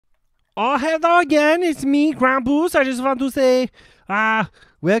Oh, hello again. It's me, Krampus. I just want to say,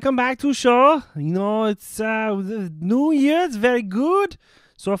 welcome back to show. It's the New Year. It's very good.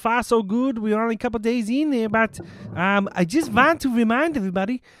 So far, so good. We're only a couple days in there, but I just want to remind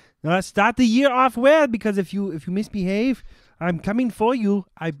everybody, start the year off well, because if you misbehave, I'm coming for you.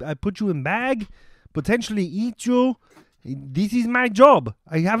 I put you in bag, potentially eat you. This is my job.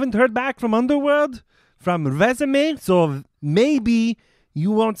 I haven't heard back from Underworld, from Resume, so maybe you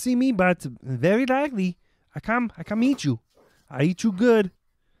won't see me, but very likely I come eat you. I eat you good.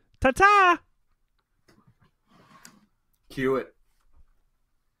 Ta-ta! Cue it.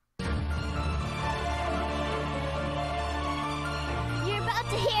 You're about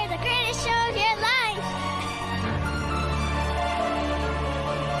to hear the greatest show of your life.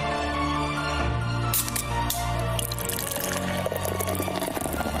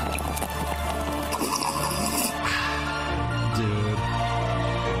 Dude.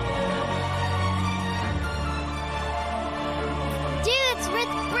 Dudes with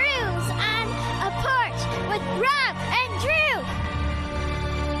brews on a porch with Rob and Drew.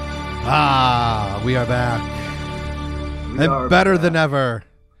 We are back. We And are better back. than ever.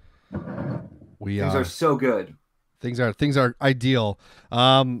 Things are so good. Things are ideal.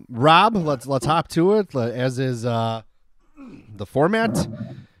 Rob, let's hop to it. As is the format.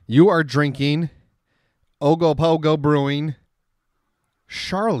 You are drinking Ogopogo Brewing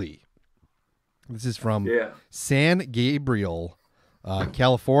Sharlie. This is from San Gabriel,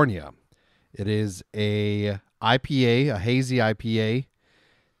 California. It is a IPA, a hazy IPA.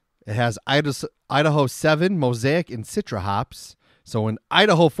 It has Idaho 7 Mosaic and Citra hops. So in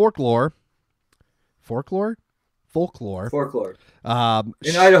Idaho folklore. Folklore. Um,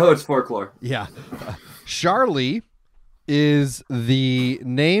 In Idaho, it's folklore. Yeah. Sharlie is the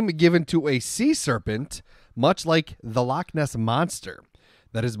name given to a sea serpent, much like the Loch Ness Monster,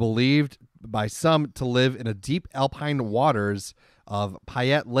 that is believed by some to live in the deep alpine waters of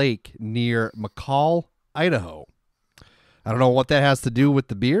Payette Lake near McCall, Idaho. I don't know what that has to do with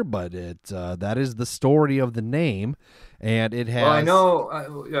the beer, but that is the story of the name, and it has. Well, I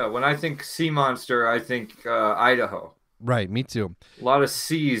know. When I think sea monster, I think Idaho. Right, me too. A lot of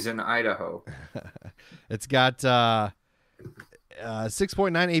seas in Idaho. It's got 6.9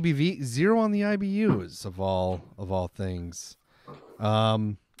 ABV, 0 on the IBUs of all things.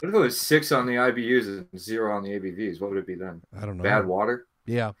 What if it was 6 on the IBUs and 0 on the ABVs? What would it be then? I don't know. Bad water.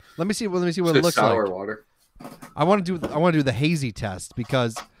 Yeah. Let me see what Just it looks sour like. water. I want to do the hazy test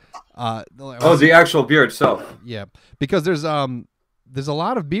because The actual beer itself. yeah, because there's a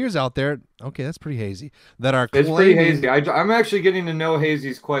lot of beers out there. Okay, that's pretty hazy. That are It's pretty claiming- hazy. I'm actually getting to know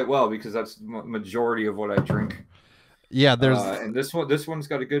hazies quite well because that's majority of what I drink. Yeah, there's And this one's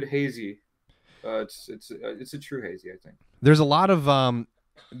got a good hazy. It's a true hazy, I think. there's a lot of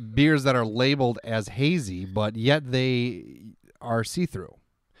beers that are labeled as hazy, but yet they are see-through.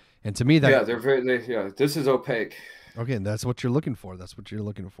 And to me, that This is opaque. okay, and that's what you're looking for. That's what you're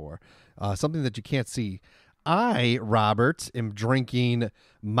looking for. Something that you can't see. I, Robert, am drinking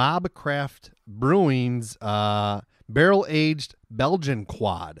ModCraft Brewing's barrel-aged Belgian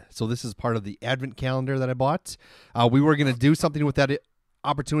quad. So this is part of the Advent calendar that I bought. We were going to do something with that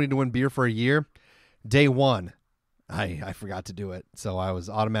opportunity to win beer for a year. Day one, I forgot to do it, so I was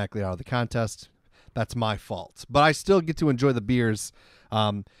automatically out of the contest. That's my fault. But I still get to enjoy the beers.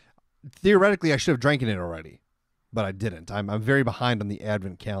 Theoretically, I should have drank it already, but I didn't. I'm very behind on the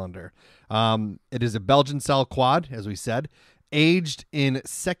Advent calendar. It is a Belgian-style quad, as we said, aged in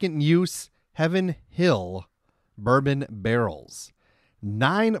second-use Heaven Hill bourbon barrels.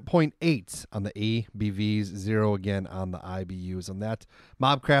 9.8 on the ABVs, 0 again on the IBUs. On that,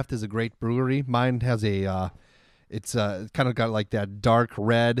 ModCraft is a great brewery. Mine has it's kind of got like that dark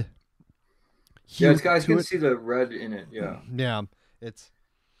red hue Yeah, guys to can it. see the red in it. Yeah. Yeah, it's.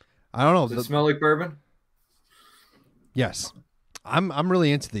 I don't know. Does it smell like bourbon? Yes, I'm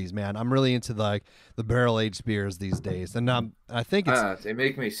really into these, man. I'm really into the barrel aged beers these days, and I think They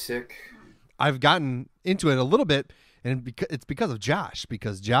make me sick. I've gotten into it a little bit, and it's because of Josh,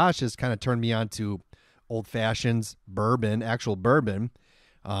 because Josh has kind of turned me on to old fashions, bourbon, actual bourbon.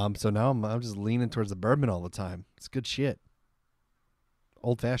 So now I'm just leaning towards the bourbon all the time. It's good shit.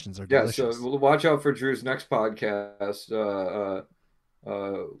 Old fashions are Yeah, delicious. so we'll watch out for Drew's next podcast.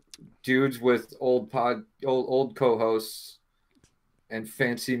 Dudes with old co-hosts and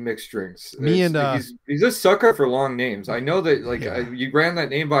fancy mixed drinks. He's a sucker for long names. I know that you ran that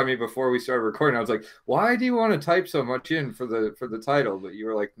name by me before we started recording. I was like, why do you want to type so much in for the title? But you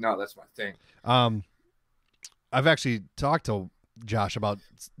were like, no, that's my thing. I've actually talked to Josh about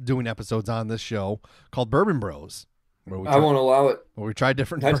doing episodes on this show called Bourbon Bros. I won't allow it. Well, we tried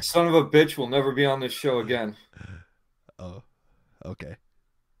different. That son of a bitch will never be on this show again. Oh, okay.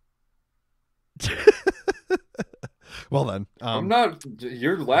 Well then, I'm not.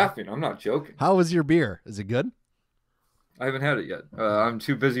 You're laughing. I'm not joking. How was your beer? Is it good? I haven't had it yet. I'm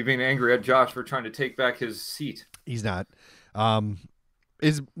too busy being angry at Josh for trying to take back his seat. He's not. Mine's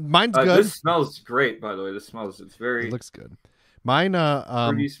good. This smells great, by the way. It's very. It looks good. Mine,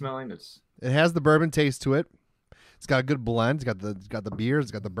 pretty smelling. It has the bourbon taste to it. It's got a good blend. It's got the beer.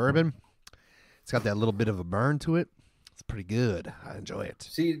 It's got the bourbon. It's got that little bit of a burn to it. It's pretty good. I enjoy it.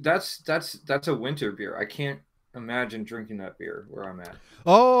 See, that's a winter beer. I can't imagine drinking that beer where I'm at.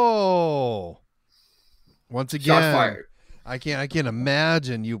 Oh, once again, shots fired. I can't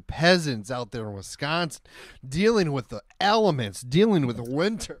imagine you peasants out there in Wisconsin dealing with the elements, dealing with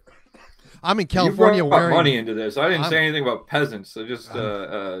winter. I'm in California. You brought money into this. I didn't say anything about peasants. So just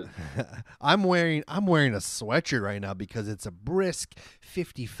I'm wearing a sweatshirt right now because it's a brisk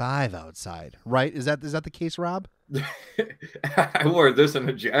 55 outside. Right? Is that the case, Rob? I wore this in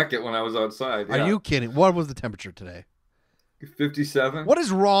a jacket when I was outside. Yeah. Are you kidding? What was the temperature today? 57. What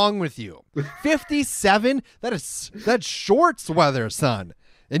is wrong with you? 57? That's shorts weather, son.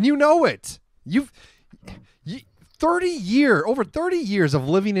 And you know it. You've 30 years of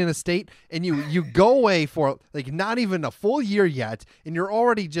living in a state, and you go away for like not even a full year yet, and you're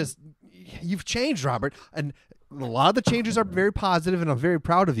already you've changed, Robert. And a lot of the changes are very positive, and I'm very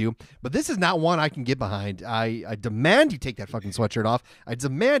proud of you. But this is not one I can get behind. I demand you take that fucking sweatshirt off. I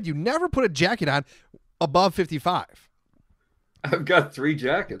demand you never put a jacket on above 55. I've got 3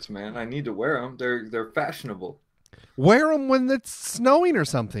 jackets, man. I need to wear them. They're fashionable. Wear them when it's snowing or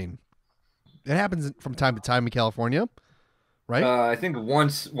something. It happens from time to time in California, right? I think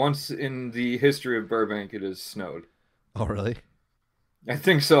once in the history of Burbank, it has snowed. Oh, really? I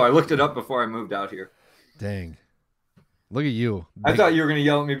think so. I looked it up before I moved out here. Dang. Look at you. I thought you were going to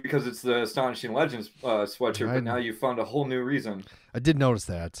yell at me because it's the Astonishing Legends sweatshirt, but now you found a whole new reason. I did notice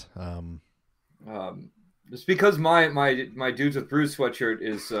that. It's because my Dudes with Brews sweatshirt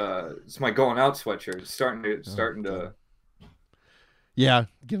is it's my going out sweatshirt. It's starting to. Yeah,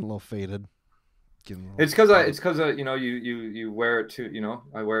 getting a little faded. It's because you wear it too.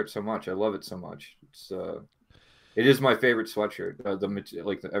 I wear it so much. I love it so much. It is my favorite sweatshirt.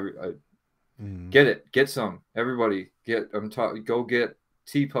 Get it. Get some. Everybody go get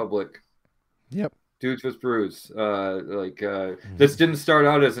T Public. Yep. Dudes with Brews. This didn't start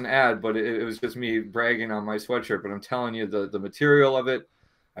out as an ad, but it was just me bragging on my sweatshirt. But I'm telling you, the material of it,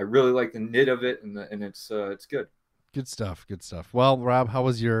 I really like the knit of it, and it's good. Good stuff. Good stuff. Well, Rob, how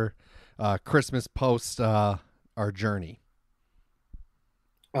was your Christmas post our journey?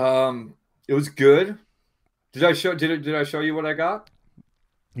 It was good. Did I show you what I got?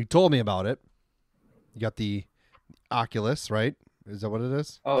 You told me about it. You got the Oculus, right? Is that what it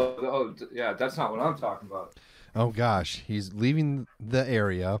is? Oh, yeah. That's not what I'm talking about. Oh gosh, he's leaving the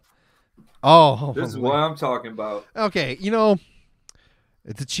area. Oh, this is what I'm talking about. Okay,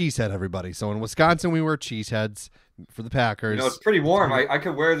 it's a cheesehead, everybody. So in Wisconsin, we wear cheeseheads for the Packers. It's pretty warm. I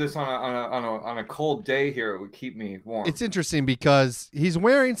could wear this on a cold day here. It would keep me warm. It's interesting because he's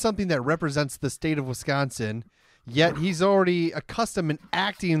wearing something that represents the state of Wisconsin, yet he's already accustomed and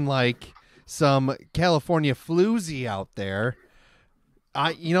acting like some California floozy out there.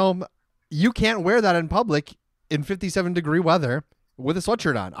 You can't wear that in public in 57-degree weather with a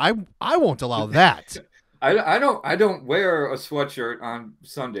sweatshirt on. I won't allow that. I don't wear a sweatshirt on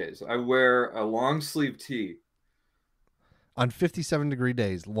Sundays. I wear a long sleeve tee. On 57-degree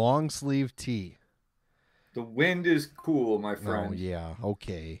days, long sleeve tee. The wind is cool, my friend. Oh yeah,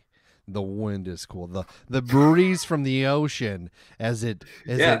 okay. The wind is cool. The breeze from the ocean as it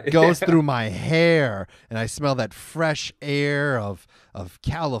goes through my hair, and I smell that fresh air of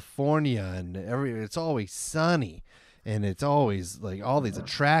California, and it's always sunny, and it's always like all these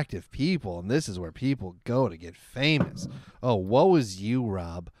attractive people, and this is where people go to get famous. Oh, woe is you,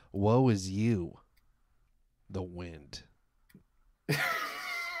 Rob. Woe is you. The wind.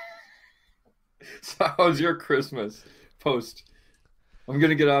 So how was your Christmas post? I'm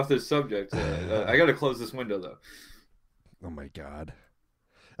going to get off this subject. I got to close this window, though. Oh, my God.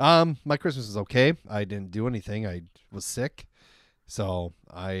 My Christmas was okay. I didn't do anything. I was sick. So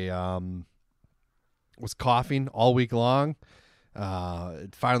I was coughing all week long.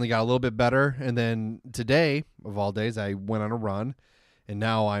 It finally got a little bit better. And then today, of all days, I went on a run. And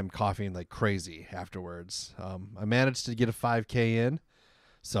now I'm coughing like crazy afterwards. I managed to get a 5K in.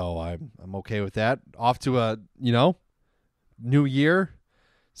 So I'm okay with that. Off to a, new year,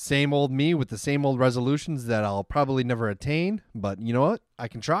 same old me with the same old resolutions that I'll probably never attain, but you know what? I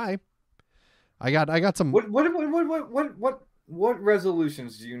can try. I got some. What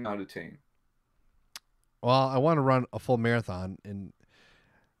resolutions do you not attain? Well, I want to run a full marathon, and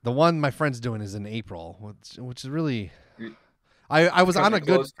the one my friend's doing is in April, which is really. I was on a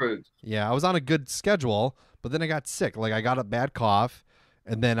good. Yeah, I was on a good schedule, but then I got sick. Like I got a bad cough,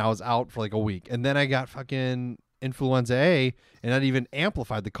 and then I was out for like a week, and then I got fucking influenza A, and that even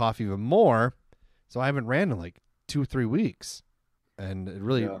amplified the cough even more. So I haven't ran in like 2 or 3 weeks, and it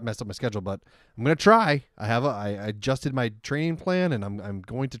really messed up my schedule. But I'm gonna try. I adjusted my training plan, and I'm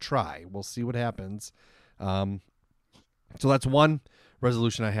going to try. We'll see what happens. So that's one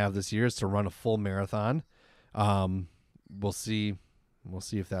resolution I have this year is to run a full marathon. We'll see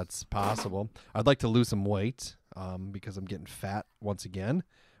if that's possible. I'd like to lose some weight because I'm getting fat once again,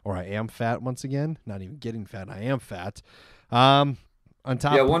 or I am fat once again. Not even getting fat, I am fat. On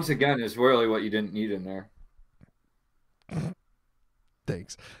top, once again is really what you didn't need in there.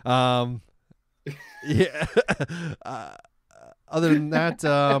 Thanks. Yeah. Other than that,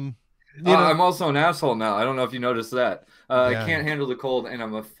 I'm also an asshole now. I don't know if you noticed that. I can't handle the cold, and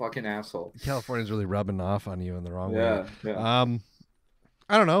I'm a fucking asshole. California's really rubbing off on you in the wrong way. Yeah.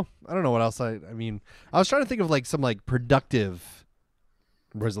 I don't know what else. I mean, I was trying to think of like some like productive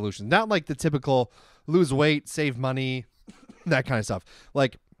resolutions, not like the typical lose weight, save money, that kind of stuff.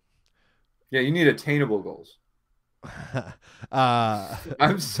 Like, yeah, you need attainable goals.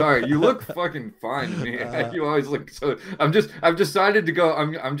 I'm sorry, you look fucking fine to me. You always look so. I've decided to go.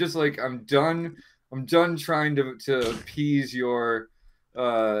 I'm just like I'm done trying to appease your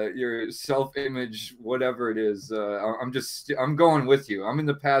self-image, whatever it is. I'm going with you. I'm in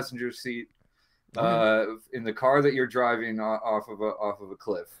the passenger seat in the car that you're driving off of a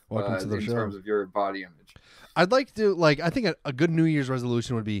cliff. Welcome to the show. In terms of your body image, I'd like to I think a good New Year's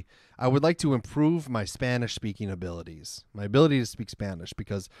resolution would be I would like to improve my Spanish speaking abilities, my ability to speak Spanish,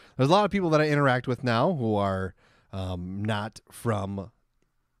 because there's a lot of people that I interact with now who are not from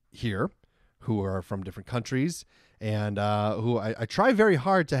here, who are from different countries, and who I try very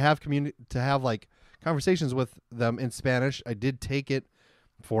hard to have like conversations with them in Spanish. I did take it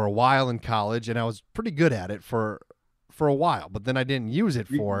for a while in college, and I was pretty good at it for a while, but then I didn't use it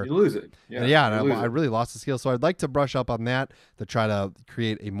for. You lose it. I really lost the skill. So I'd like to brush up on that to try to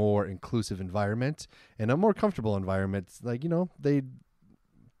create a more inclusive environment and a more comfortable environment. Like,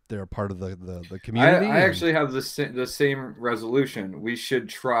 they're part of the community. I actually have the same resolution. We should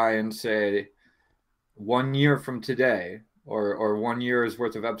try and say 1 year from today, or 1 year's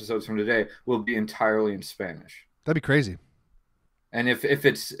worth of episodes from today, will be entirely in Spanish. That'd be crazy. And if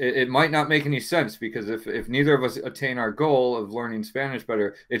it might not make any sense, because if neither of us attain our goal of learning Spanish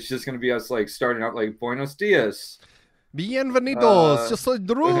better, it's just going to be us like starting out like Buenos dias. Bienvenidos. Yo soy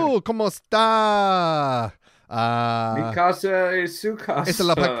Drew. ¿Cómo está? Mi casa es su casa.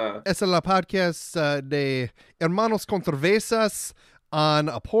 Esa es la podcast de Hermanos con Cervezas on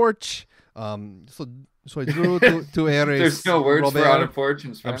a porch. Soy Drew. Tú eres. There's no words Robert. For on a porch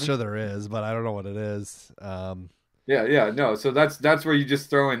in Spanish. I'm sure there is, but I don't know what it is. No. So that's where you just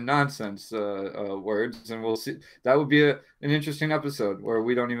throw in nonsense words, and we'll see. That would be an interesting episode where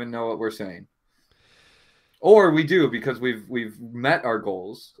we don't even know what we're saying, or we do because we've met our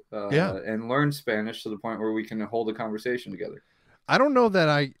goals and learned Spanish to the point where we can hold a conversation together. I don't know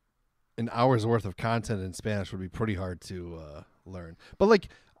that an hour's worth of content in Spanish would be pretty hard to learn, but like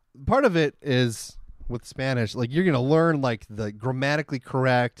part of it is with Spanish, like you're gonna learn like the grammatically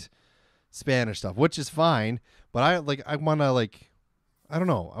correct Spanish stuff, which is fine. But I want to I don't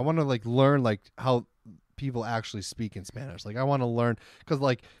know. I want to learn how people actually speak in Spanish. Like I want to learn because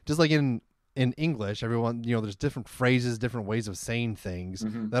just like in English, everyone, there's different phrases, different ways of saying things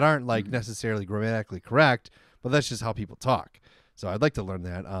that aren't necessarily grammatically correct, but that's just how people talk. So I'd like to learn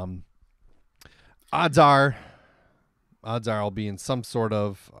that. Odds are I'll be in some sort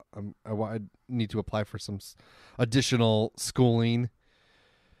of, I need to apply for some additional schooling.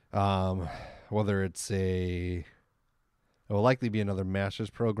 Whether it will likely be another master's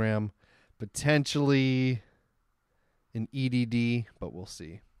program, potentially an EDD, but we'll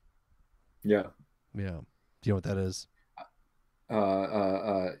see. Yeah. Do you know what that is?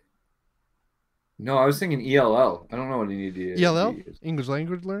 No, I was thinking ELL. I don't know what an EDD is. ELL? English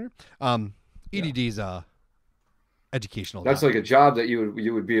language learner? EDD is educational. That's like a job that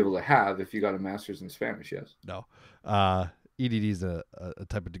you would be able to have if you got a master's in Spanish, yes. No. EDD is a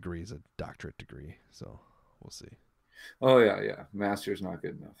type of degree, is a doctorate degree, so we'll see. Oh yeah, master's not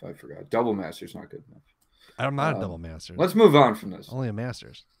good enough. I forgot. Double master's not good enough. I'm not a double master. Let's move on from this. Only a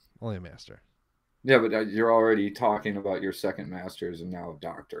master's. Only a master. Yeah, but you're already talking about your second master's and now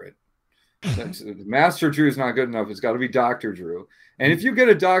doctorate. Master Drew is not good enough. It's got to be Dr. Drew. And if you get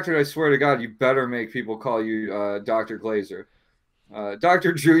a doctorate, I swear to God, you better make people call you Dr. Glazer.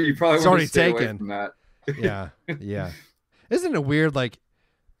 Dr. Drew, you probably want to stay away from that. Yeah, yeah. Isn't it weird? Like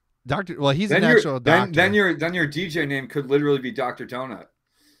Doctor. Well, he's an actual doctor. Then your DJ name could literally be Dr. Donut.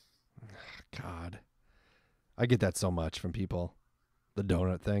 God, I get that so much from people. The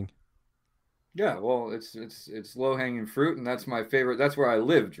donut thing. Yeah, well, it's low hanging fruit, and that's my favorite. That's where I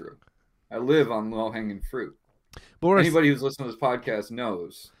live, Drew. I live on low hanging fruit. But anybody who's listening to this podcast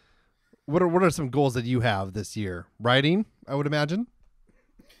knows. What are some goals that you have this year? Writing, I would imagine.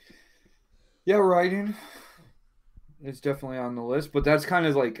 Yeah, writing is definitely on the list, but that's kind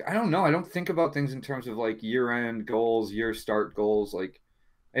of like, I don't know. I don't think about things in terms of like year-end goals, year start goals. Like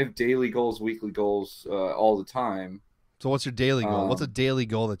I have daily goals, weekly goals all the time. So what's your daily goal? What's a daily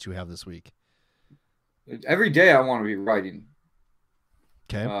goal that you have this week? Every day I want to be writing.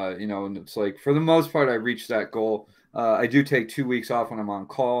 Okay. And it's like for the most part I reach that goal. I do take 2 weeks off when I'm on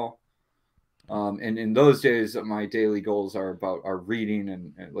call. And in those days my daily goals are reading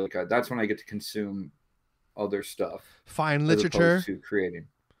and like that's when I get to consume other stuff. Fine literature to creating.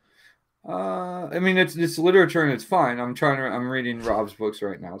 I mean it's literature and it's fine. I'm reading Rob's books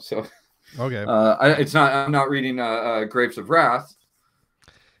right now, so okay. I'm not reading Grapes of Wrath.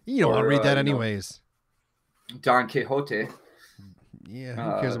 You don't want to read that anyways. Don Quixote. Yeah,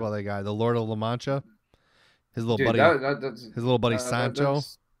 who cares about that guy? The Lord of La Mancha? His little buddy Sancho.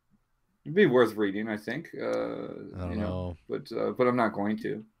 It'd be worth reading, I think. I don't know. But I'm not going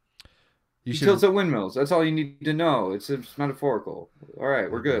to. He tilts at windmills. That's all you need to know. It's metaphorical. All right,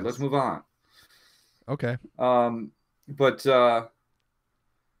 we're good. Let's move on. Okay. But a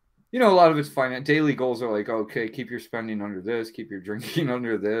lot of it's finance. Daily goals are like, okay, keep your spending under this, keep your drinking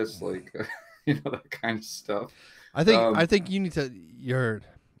under this, like, that kind of stuff. I think you need to.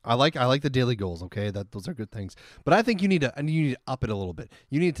 I like the daily goals. Okay, those are good things. But I think you need to up it a little bit.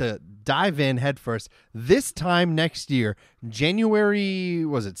 You need to dive in head first. This time next year, January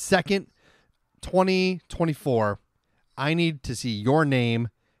 2nd, 2024. I need to see your name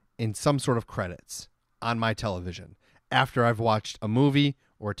in some sort of credits on my television after I've watched a movie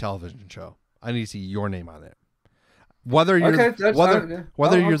or a television show. I need to see your name on it. Whether you're I'll take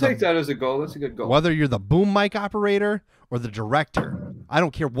that as a goal. That's a good goal. Whether you're the boom mic operator or the director, I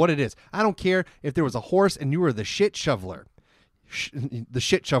don't care what it is. I don't care if there was a horse and you were the shit shoveler. The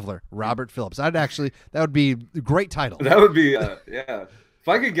shit shoveler, Robert Phillips. That would be a great title. That would be yeah. If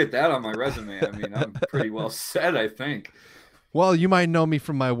I could get that on my resume, I mean, I'm pretty well set, I think. Well, you might know me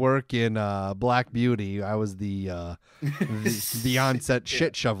from my work in Black Beauty. I was the on-set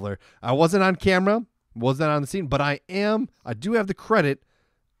shit shoveler. I wasn't on camera. Wasn't on the scene, but I do have the credit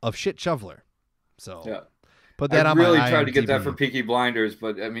of shit shoveler. So yeah, put that on. I really tried to get that for Peaky Blinders,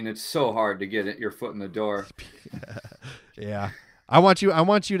 but I mean it's so hard to get your foot in the door. Yeah, I want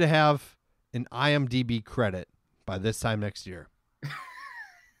you to have an IMDb credit by this time next year.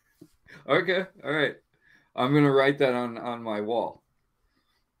 Okay, all right. I'm gonna write that on my wall.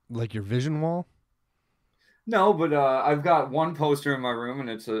 Like your vision wall? No, but I've got one poster in my room, and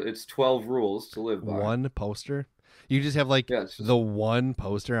it's 12 rules to live by. One poster? You just have the one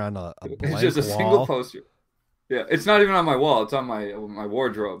poster on a blank wall? It's just a single poster. Yeah, it's not even on my wall. It's on my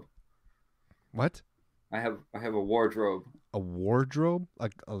wardrobe. What? I have a wardrobe. A wardrobe?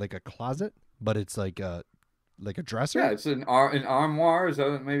 Like a closet? But it's like a dresser? Yeah, it's an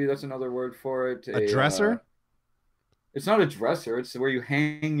armoire. Maybe that's another word for it. A dresser? It's not a dresser. It's where you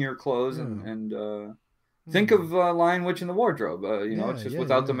hang your clothes and think of Lion Witch in the Wardrobe. It's just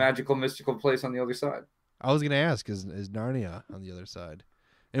without the magical, mystical place on the other side. I was going to ask, is Narnia on the other side?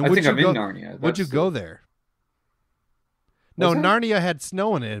 And I think I'm in Narnia. Would you go there? No, Narnia had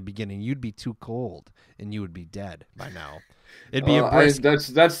snow in it at the beginning. You'd be too cold, and you would be dead by now. It'd be a brisk...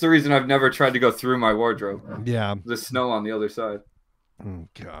 That's the reason I've never tried to go through my wardrobe. Yeah. The snow on the other side. Oh,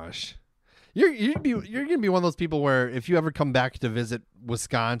 gosh. You're gonna be one of those people where if you ever come back to visit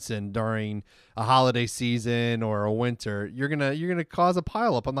Wisconsin during a holiday season or a winter, you're gonna cause a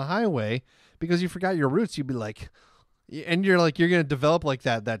pileup on the highway because you forgot your roots. You'd be like, and you're gonna develop like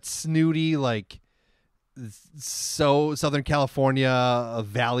that snooty so Southern California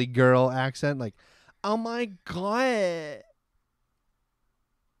Valley girl accent, like, oh my god,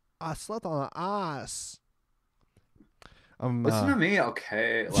 I slept on an ass. Listen to me,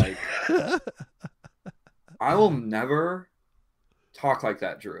 okay? Like, I will never talk like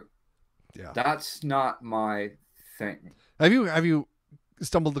that, Drew. Yeah, that's not my thing. Have you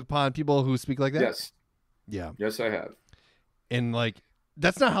stumbled upon people who speak like that? Yes. Yeah. Yes, I have. And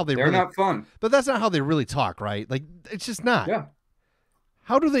that's not how they're not fun. But that's not how they really talk, right? Like, it's just not. Yeah.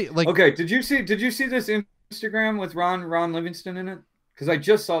 How do they like? Okay, did you see this Instagram with Ron Livingston in it? Because I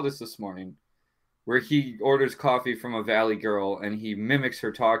just saw this morning, where he orders coffee from a Valley girl and he mimics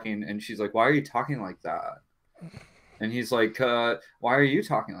her talking, and she's like, "Why are you talking like that?" And he's like, "Why are you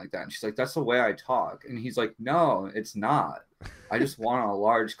talking like that?" And she's like, "That's the way I talk." And he's like, "No, it's not. I just want a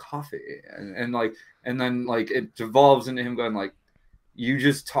large coffee." And then it devolves into him going like, "You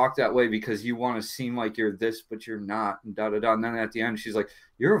just talk that way because you want to seem like you're this, but you're not." And da da da. And then at the end, she's like,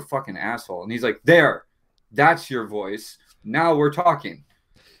 "You're a fucking asshole." And he's like, "There, that's your voice. Now we're talking."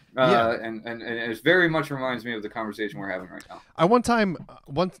 And it very much reminds me of the conversation we're having right now.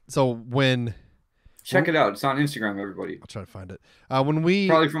 Check it out. It's on Instagram, everybody. I'll try to find it.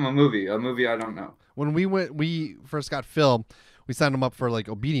 Probably from a movie I don't know. When we first got Phil, we signed him up for like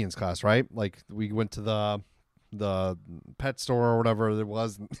obedience class, right? Like we went to the pet store or whatever it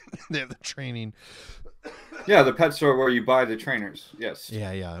was. They have the training. Yeah, the pet store where you buy the trainers. Yes.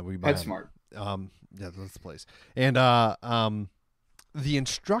 Yeah, we buy PetSmart. Yeah, that's the place. And the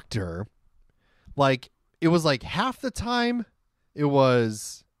instructor, like, it was like half the time she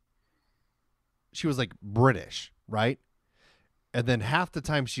was like British, right? And then half the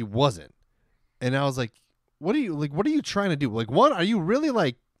time she wasn't. And I was like, what are you trying to do? Like, one, are you really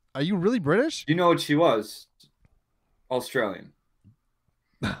British? You know what she was? Australian.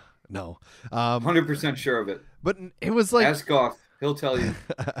 No. 100% sure of it. But it was like, ask Goff, he'll tell you.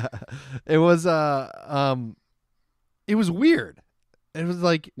 It was weird. It was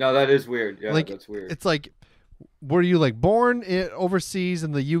like, no, that is weird. Yeah, like, that's weird. It's like, were you like born overseas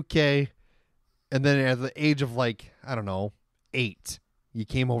in the UK, and then at the age of like, I don't know, 8, you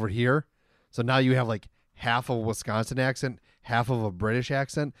came over here, so now you have like half of a Wisconsin accent, half of a British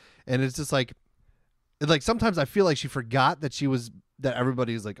accent, and it's just like sometimes I feel like she forgot that that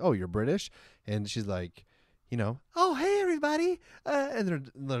everybody's like, oh, you're British, and she's like, oh, hey everybody, and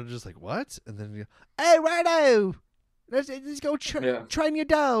they're just like, what? And then you go, hey, righto. Let's go train your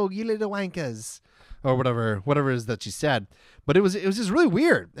dog, you little wankers, or whatever it is that she said. But it was just really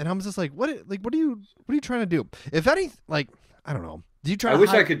weird, and I'm just like, what are you trying to do? If any, like, I don't know. Do you try? I wish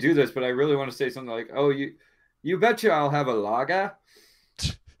I could do this, but I really want to say something like, "Oh, you betcha I'll have a lager."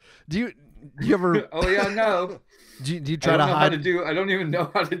 Do you ever? Oh yeah, no. Do you try to hide? I don't even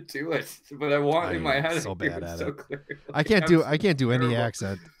know how to do it, but I want in my head. So bad at it. Clear. I can't do any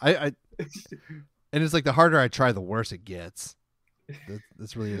accent. I and it's like the harder I try, the worse it gets.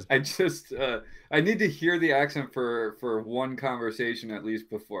 This really is. I just I need to hear the accent for one conversation at least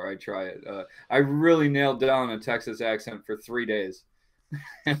before I try it. I really nailed down a Texas accent for 3 days.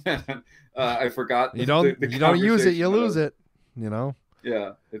 I forgot. You don't use it, you lose it.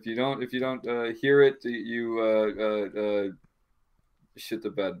 Yeah, if you don't hear it, you shit the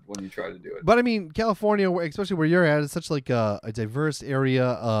bed when you try to do it. But I mean, California, especially where you're at, is such like a diverse area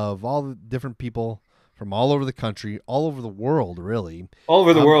of all the different people from all over the country, all over the world, really. All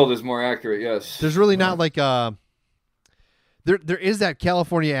over the world is more accurate, yes. There's really not like there is that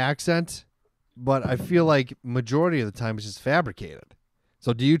California accent, but I feel like majority of the time it's just fabricated.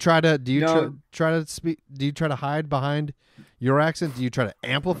 So do you try to hide behind your accent? Do you try to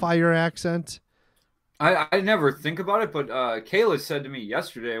amplify your accent? I never think about it, but Kayla said to me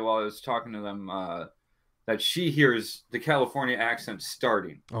yesterday while I was talking to them that she hears the California accent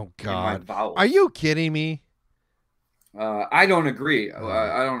starting. Oh God! In my vowels. Are you kidding me? I don't agree.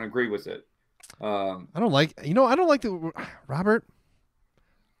 I don't agree with it. I don't like. I don't like the Robert.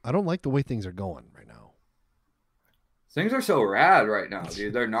 I don't like the way things are going right now. Things are so rad right now,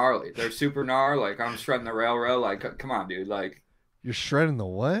 dude. They're gnarly. They're super gnarly. Like I'm shredding the railroad. Like, come on, dude. Like you're shredding the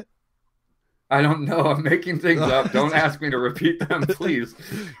what? I don't know. I'm making things up. Don't ask me to repeat them, please.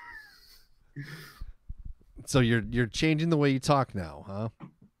 So you're changing the way you talk now, huh?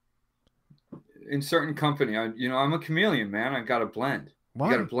 In certain company, I'm a chameleon, man. I got to blend. Why?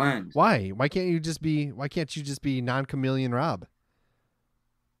 You got to blend. Why? Why can't you just be non-chameleon Rob?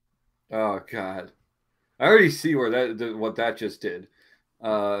 Oh God, I already see what that just did.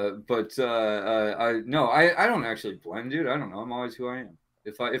 I don't actually blend, dude. I don't know. I'm always who I am.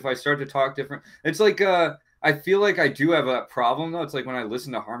 If I start to talk different, it's like I feel like I do have a problem though. It's like when I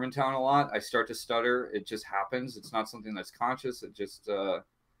listen to Harmontown a lot, I start to stutter. It just happens. It's not something that's conscious. It just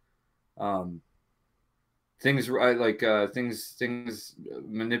things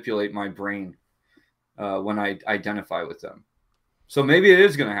manipulate my brain when I identify with them. So maybe it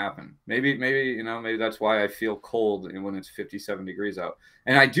is going to happen. Maybe that's why I feel cold when it's 57 degrees out.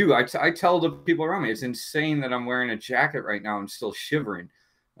 And I do. I tell the people around me, it's insane that I'm wearing a jacket right now. I'm still shivering.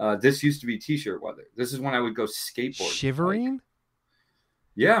 This used to be t-shirt weather. This is when I would go skateboarding. Shivering?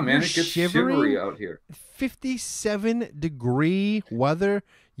 Yeah, man, You're it gets shivering? shivery out here. 57-degree weather.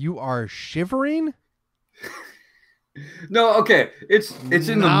 You are shivering? No, okay. It's in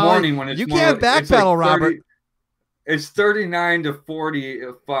the No, morning when it's you more can't like, it's like backpedal, 30, Robert. It's 39 to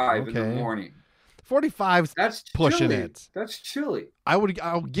 45 in the Okay. morning. 45's That's pushing chilly. it. That's chilly.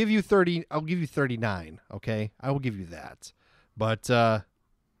 I'll give you 30. I'll give you 39. Okay, I will give you that. But I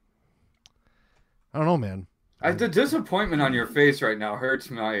don't know, man. The disappointment on your face right now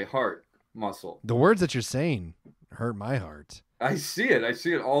hurts my heart muscle. The words that you're saying hurt my heart. I see it. I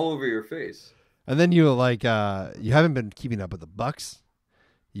see it all over your face. And then you you haven't been keeping up with the Bucks.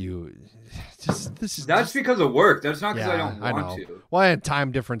 That's because of work. That's not because I don't want to. Well, and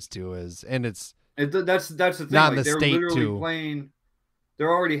time difference too that's the thing. not in like, the they're state literally too. playing. They're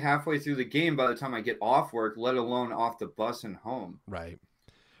already halfway through the game by the time I get off work, let alone off the bus and home. Right.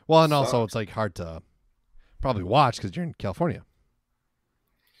 Well, and also it's like hard to probably watch because you're in California.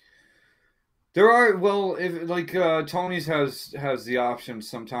 There are Tony's has the option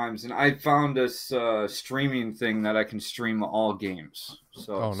sometimes, and I found this streaming thing that I can stream all games.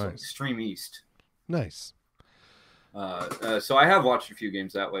 So nice. Like Stream East. Nice. So I have watched a few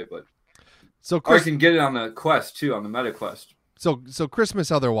games that way, but I can get it on the Quest too, on the Meta Quest. So Christmas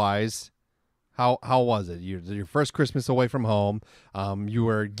otherwise, how was it? Your first Christmas away from home. You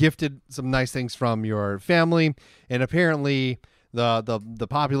were gifted some nice things from your family, and apparently the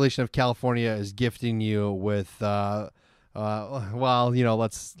population of California is gifting you with let's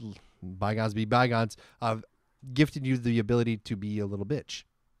bygones be bygones. Gifted you the ability to be a little bitch.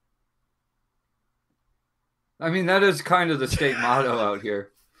 I mean, that is kind of the state motto out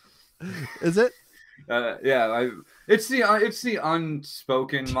here. Is it? Yeah, it's the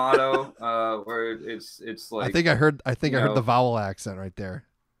unspoken motto where it's like I think I heard the vowel accent right there.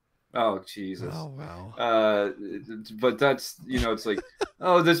 Oh Jesus! Oh wow! But that's it's like,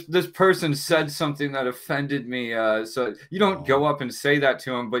 oh, this person said something that offended me. So you don't go up and say that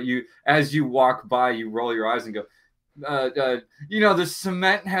to him, but as you walk by, you roll your eyes and go, the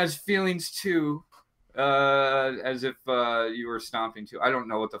cement has feelings too, as if you were stomping too. I don't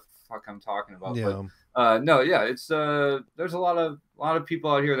know what the fuck I'm talking about. Yeah. But, no, yeah, it's there's a lot of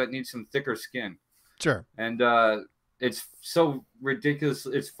people out here that need some thicker skin. Sure. And it's so ridiculous.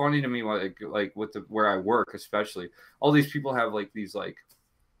 It's funny to me, like with where I work, especially all these people have like these like,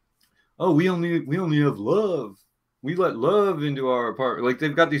 oh, we only have love. We let love into our apartment. Like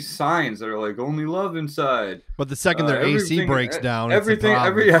they've got these signs that are like only love inside. But the second their AC breaks down,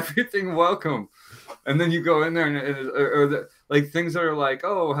 everything welcome. And then you go in there like things that are like,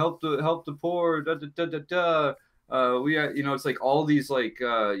 oh, help the poor, da da da da da. It's like all these like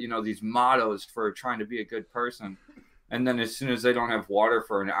these mottos for trying to be a good person. And then as soon as they don't have water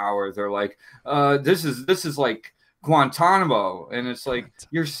for an hour, they're like, this is like Guantanamo. And it's like,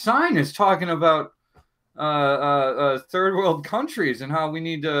 your sign is talking about third world countries and how we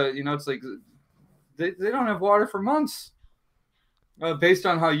need to, it's like they don't have water for months. Based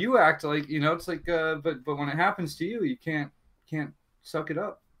on how you act, like, it's like, but when it happens to you, you can't suck it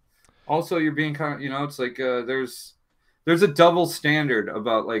up. Also, you're being kind of, it's like there's a double standard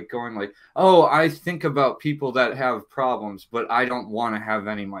about like going like, oh, I think about people that have problems, but I don't want to have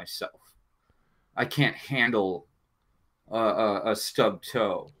any myself. I can't handle a stubbed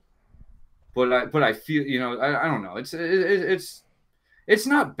toe, but I feel, I don't know. It's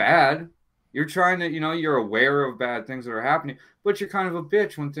not bad. You're trying to, you're aware of bad things that are happening, but you're kind of a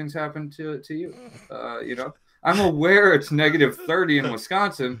bitch when things happen to you. I'm aware it's -30 in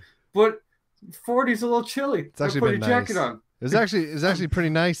Wisconsin, but 40 is a little chilly. It's actually put been a nice. jacket on. It's actually pretty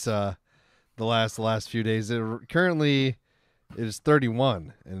nice. The last few days. Currently, it is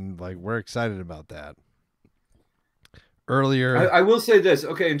 31, and like we're excited about that. Earlier, I will say this.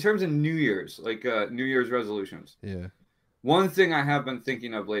 Okay, in terms of New Year's, like New Year's resolutions. Yeah. One thing I have been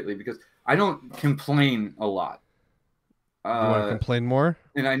thinking of lately, because I don't complain a lot. You want to complain more?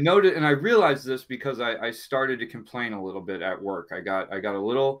 And I noted, and I realized this because I started to complain a little bit at work. I got a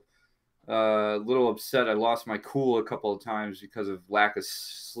little upset. I lost my cool a couple of times because of lack of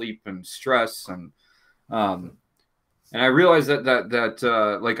sleep and stress, and I realized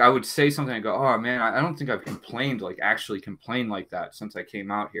that like I would say something and go, oh man, I don't think I've actually complained like that since I came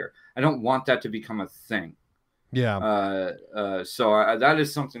out here. I don't want that to become a thing. Yeah. So that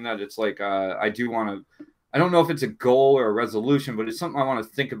is something that it's like I do want to. I don't know if it's a goal or a resolution, but it's something I want to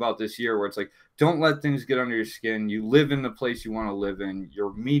think about this year, where it's like, don't let things get under your skin. You live in the place you want to live in.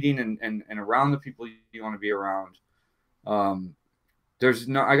 You're meeting and around the people you want to be around.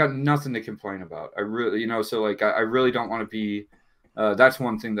 I got nothing to complain about. I really, so like, I really don't want to be, that's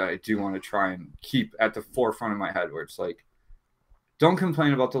one thing that I do want to try and keep at the forefront of my head, where it's like, don't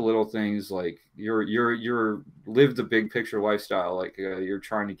complain about the little things. Like you're live the big picture lifestyle. Like you're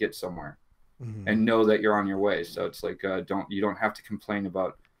trying to get somewhere, and know that you're on your way. So it's like you don't have to complain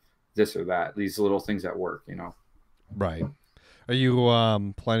about this or that. These little things at work, you know. Right. Are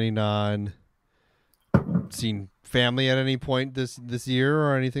you planning on seeing family at any point this year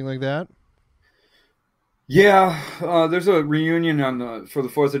or anything like that? Yeah, there's a reunion for the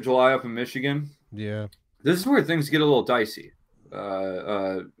 4th of July up in Michigan. Yeah. This is where things get a little dicey.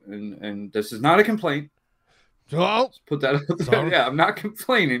 And this is not a complaint. Oh, let's put that out there. Yeah, I'm not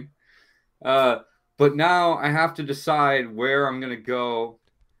complaining. But now I have to decide where I'm going to go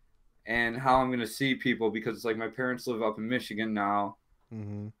and how I'm going to see people, because it's like my parents live up in Michigan now.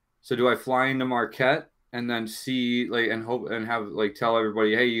 So do I fly into Marquette and then see and hope and have tell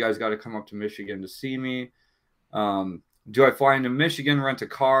everybody, hey, you guys got to come up to Michigan to see me? Do I fly into Michigan, rent a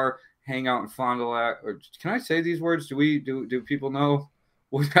car, hang out in Fond du Lac? Or can I say these words? Do people know?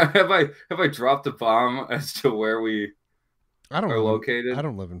 Have I dropped the bomb as to where we are located? I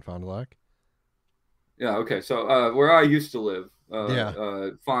don't live in Fond du Lac. Yeah. Okay. So where I used to live,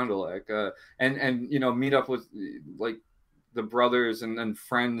 Fond du Lac, and meet up with the brothers and then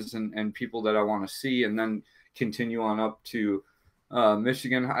friends and people that I want to see, and then continue on up to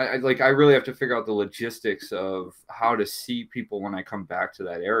Michigan. I really have to figure out the logistics of how to see people when I come back to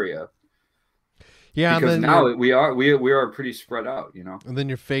that area. Yeah, because now we are pretty spread out, you know. And then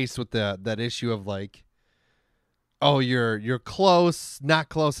you're faced with that issue of oh, you're close, not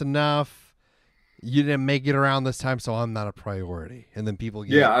close enough. You didn't make it around this time, so I'm not a priority. And then people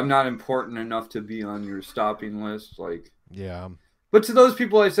get I'm not important enough to be on your stopping list. Yeah. But to those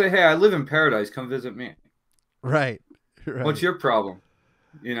people, I say, hey, I live in paradise. Come visit me. Right. What's your problem?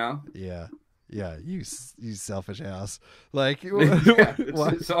 You know? Yeah. Yeah. You selfish ass.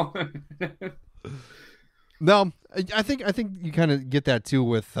 It's all... No, I think you kind of get that too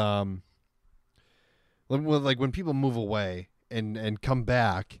with when people move away and come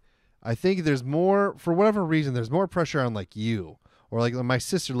back. I think there's more, for whatever reason, there's more pressure on you, or my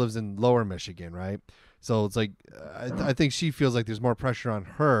sister lives in Lower Michigan, right? So it's I think she feels like there's more pressure on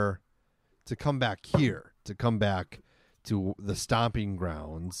her to come back here, to come back to the stomping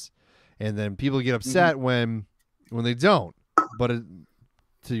grounds, and then people get upset when they don't. But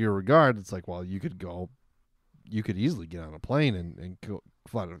to your regard, it's well, you could easily get on a plane and go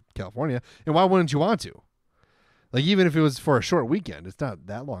fly to California, and why wouldn't you want to? Even if it was for a short weekend, it's not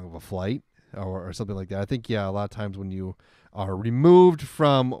that long of a flight or something like that. I think, a lot of times when you are removed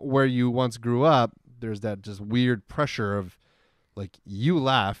from where you once grew up, there's that just weird pressure of you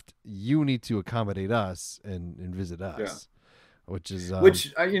left, you need to accommodate us and visit us. Yeah. Which is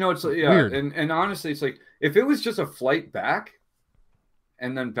it's weird. And honestly, it's if it was just a flight back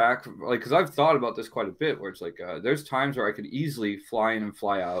and then back, because I've thought about this quite a bit, where it's there's times where I could easily fly in and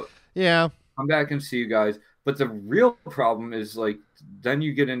fly out. Yeah. Come back and see you guys. But the real problem is then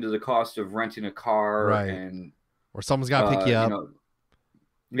you get into the cost of renting a car, right? Or someone's got to pick you up.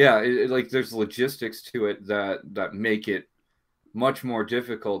 There's logistics to it that make it much more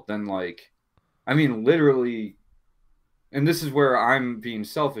difficult than literally. And this is where I'm being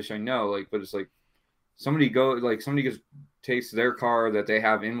selfish, I know. But it's somebody takes their car that they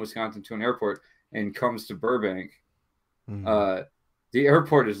have in Wisconsin to an airport and comes to Burbank. The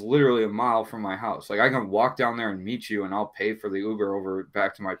airport is literally a mile from my house. I can walk down there and meet you, and I'll pay for the Uber over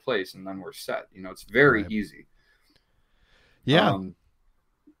back to my place, and then we're set. It's very easy. Yeah.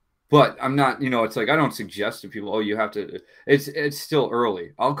 But I'm not, it's I don't suggest to people, oh, you have to. It's still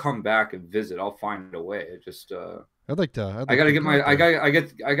early. I'll come back and visit. I'll find a way. It just. I'd like to. I gotta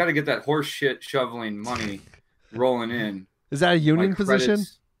get that horse shit shoveling money rolling in. Is that a union position?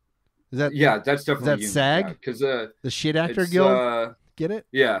 Is that? Yeah, that's definitely. Is that SAG? Because the Shit Actor Guild. Get it?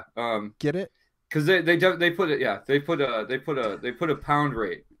 Yeah. Get it? Because they put it. Yeah, they put a pound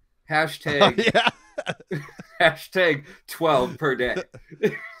rate. Hashtag. Hashtag 12 per day.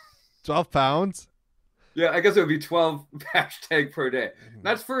 12 pounds. Yeah, I guess it would be 12 hashtag per day.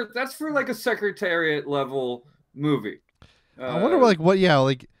 That's for a secretariat level movie. I wonder what.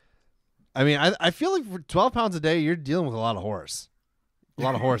 Yeah, I mean, I feel for 12 pounds a day, you're dealing with a lot of horses.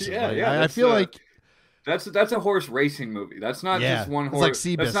 I feel that's a horse racing movie. That's not just one horse.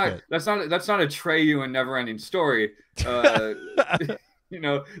 It's like Seabiscuit. That's not a Treyu and Never Ending Story. They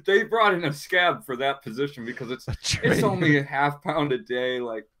brought in a scab for that position because it's only a half pound a day.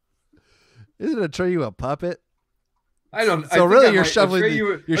 Isn't a Treyu a puppet? I don't. So really, you're shoveling.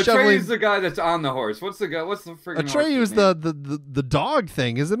 Atreyu's the guy that's on the horse. What's the guy? What's the freaking? Atreyu's the dog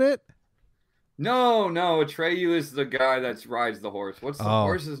thing, isn't it? No, Atreyu is the guy that rides the horse. What's the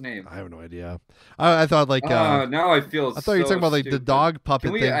horse's name? I have no idea. I thought like now I feel I thought you were talking about like stupid. the dog puppet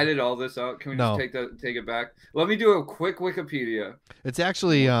Can we thing. edit all this out? Can we just take it back? Let me do a quick Wikipedia. It's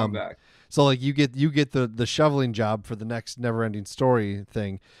actually come back. So like you get the shoveling job for the next Never-Ending Story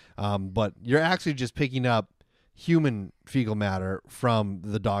thing, but you're actually just picking up human fecal matter from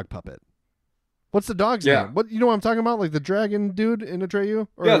the dog puppet. What's the dog's name? What, you know what I'm talking about? Like the dragon dude in Atreyu?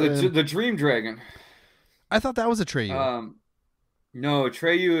 The dream dragon. I thought that was Atreyu. No,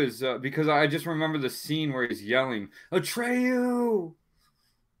 Atreyu is because I just remember the scene where he's yelling, Atreyu!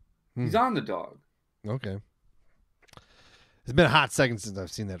 He's on the dog. Okay. It's been a hot second since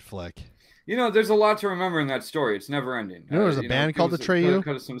I've seen that flick. You know, there's a lot to remember in that story. It's never ending. You know, there's a band called Atreyu?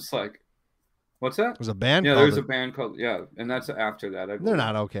 Cut us some slack. What's that? There's a band called... Yeah, there's a band called... Yeah, and that's after that. They're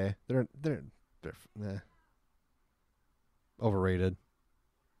not okay. They're overrated.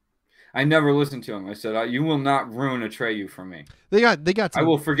 I never listened to him. I said, "You will not ruin Atreyu for me." They got. Some, I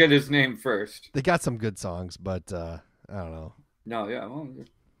will forget his name first. They got some good songs, but I don't know. No, yeah. Well,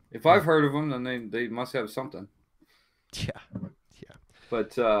 if I've heard of them, then they must have something. Yeah.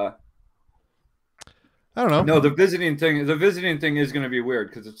 But I don't know. No, the visiting thing is going to be weird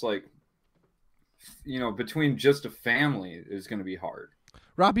because it's like, you know, between just a family is going to be hard.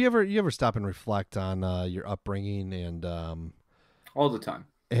 Rob, you ever stop and reflect on your upbringing and all the time,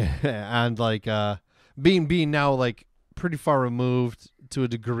 and like being now like pretty far removed to a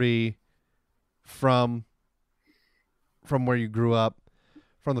degree from where you grew up,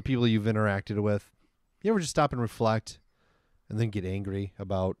 from the people you've interacted with? You ever just stop and reflect and then get angry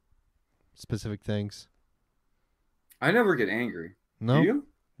about specific things? I never get angry. No? Do you?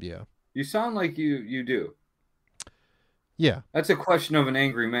 Yeah. You sound like you do. Yeah. That's a question of an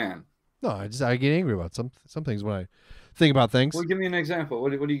angry man. No, I get angry about some things when I think about things. Well, give me an example.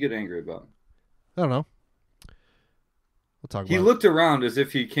 What do you get angry about? I don't know. We'll talk about He looked around as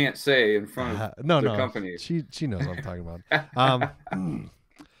if he can't say in front of the company. She knows what I'm talking about.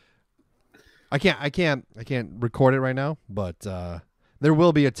 I can't record it right now, but there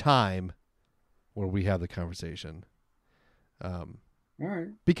will be a time where we have the conversation. All right.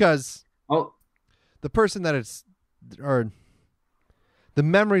 Because the person that it's or the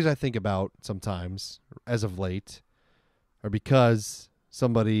memories I think about sometimes as of late are because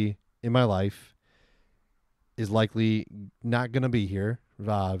somebody in my life is likely not going to be here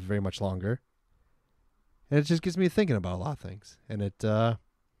very much longer. And it just gets me thinking about a lot of things. And it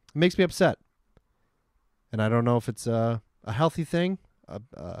makes me upset. And I don't know if it's a healthy thing, a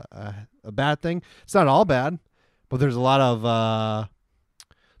bad thing. It's not all bad, but there's a lot of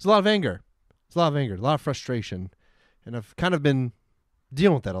anger. There's a lot of frustration. And I've kind of been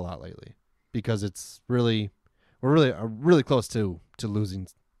dealing with that a lot lately because we're really close to losing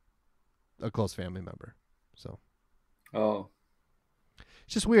a close family member. So, it's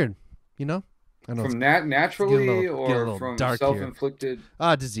just weird, you know. I know from naturally or from self-inflicted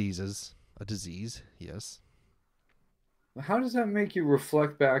diseases. A disease, yes. How does that make you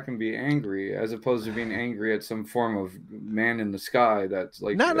reflect back and be angry, as opposed to being angry at some form of man in the sky that's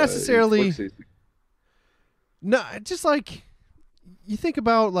like not necessarily? No, just like you think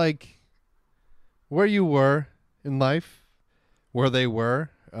about like where you were in life, where they were,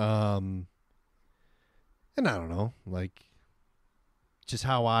 and I don't know, like just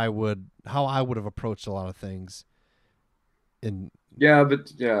how I would have approached a lot of things.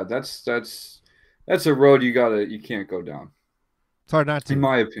 That's a road you can't go down. It's hard not to. In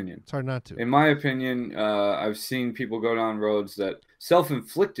my opinion. It's hard not to. In my opinion, I've seen people go down roads that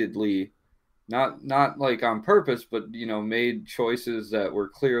self-inflictedly, not like on purpose, but you know, made choices that were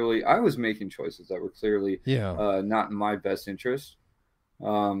clearly I was making choices that were clearly not in my best interest.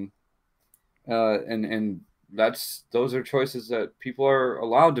 And those are choices that people are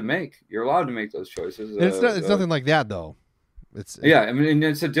allowed to make. You're allowed to make those choices. It's nothing like that though. I mean,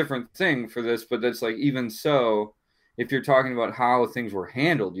 it's a different thing for this, but that's like, even so, if you're talking about how things were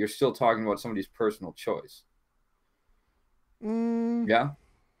handled, you're still talking about somebody's personal choice. Yeah,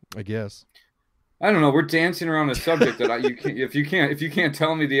 I guess. I don't know. We're dancing around a subject that if you can't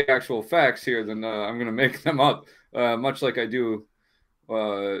tell me the actual facts here, then I'm going to make them up, much like I do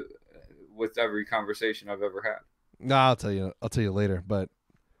with every conversation I've ever had. No, I'll tell you later, but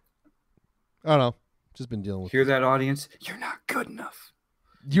I don't know. Just been dealing with. Hear that, audience? You're not good enough.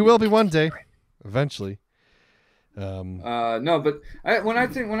 You will be one day, eventually. No, but when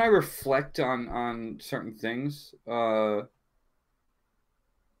I reflect on certain things, even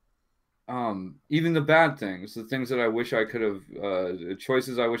the bad things, the things that I wish I could have,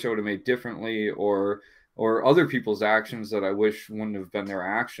 choices I wish I would have made differently, or other people's actions that I wish wouldn't have been their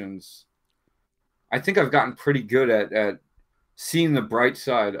actions. I think I've gotten pretty good at seeing the bright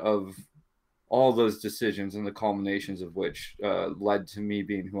side of all those decisions and the culminations of which led to me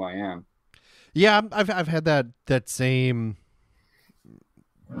being who I am. Yeah, I've had that same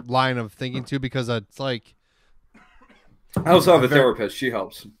line of thinking too, because it's like I also have a therapist. She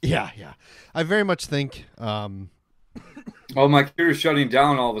helps. Yeah. I very much think. Oh, my computer's shutting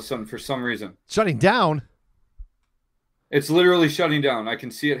down all of a sudden for some reason. Shutting down? It's literally shutting down. I can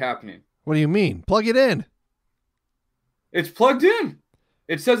see it happening. What do you mean? Plug it in. It's plugged in.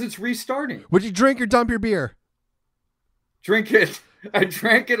 It says it's restarting. Would you drink or dump your beer? Drink it. I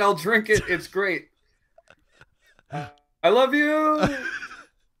drank it. I'll drink it. It's great. I love you.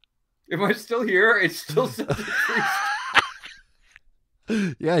 Am I still here? It still says it's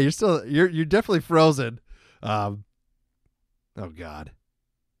restarting. Yeah, you're definitely frozen. Oh God,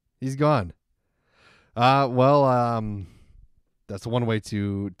 he's gone. Well, that's one way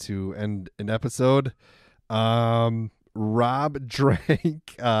to end an episode. Rob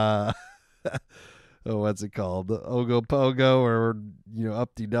drank what's it called? Ogopogo, or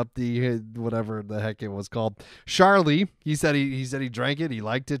Upty Dupty, whatever the heck it was called. Sharlie, he said he drank it, he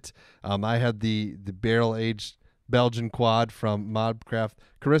liked it. I had the barrel aged Belgian quad from ModCraft.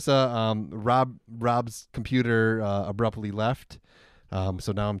 Carissa, Rob's computer abruptly left.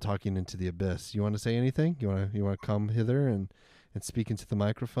 So now I'm talking into the abyss. You want to say anything? You want to come hither and speak into the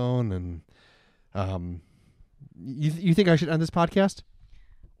microphone? And you think I should end this podcast?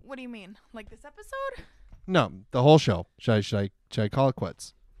 What do you mean? Like this episode? No, the whole show. Should I call it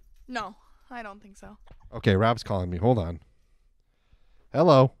quits? No, I don't think so. Okay, Rob's calling me. Hold on.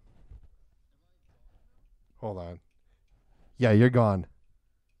 Hello. Hold on. Yeah, you're gone.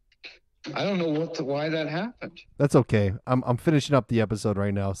 I don't know why that happened. That's okay. I'm finishing up the episode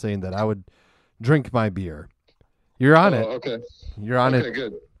right now, saying that I would drink my beer. You're on it. Okay. You're on it. Okay,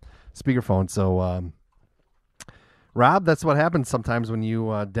 good. Speakerphone. So, Rob, that's what happens sometimes when you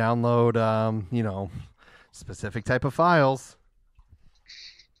download, specific type of files.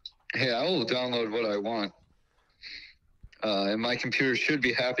 Hey, I will download what I want. And my computer should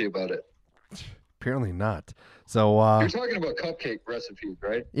be happy about it. Apparently not. So you're talking about cupcake recipes,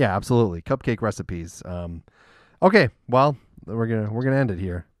 right? Yeah, absolutely. Cupcake recipes. Okay, well, we're gonna end it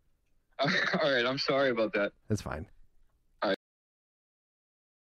here. All right, I'm sorry about that. That's fine.